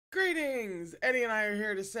Greetings! Eddie and I are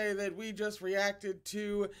here to say that we just reacted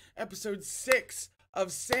to episode 6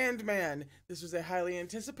 of Sandman. This was a highly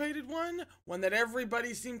anticipated one that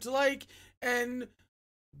everybody seemed to like, and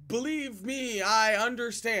believe me, I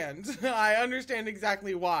understand. I understand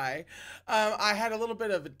exactly why. I had a little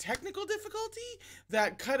bit of a technical difficulty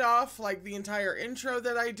that cut off like the entire intro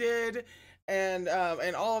that I did, and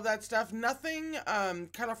all of that stuff. Nothing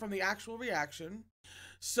cut off from the actual reaction.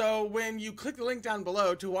 So when you click the link down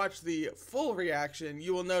below to watch the full reaction,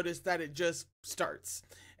 you will notice that it just starts.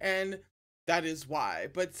 And that is why.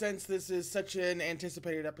 But since this is such an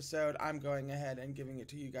anticipated episode, I'm going ahead and giving it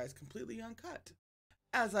to you guys completely uncut.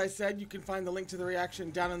 As I said, you can find the link to the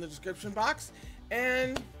reaction down in the description box.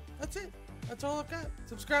 And that's it. That's all I've got.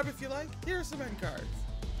 Subscribe if you like. Here are some end cards.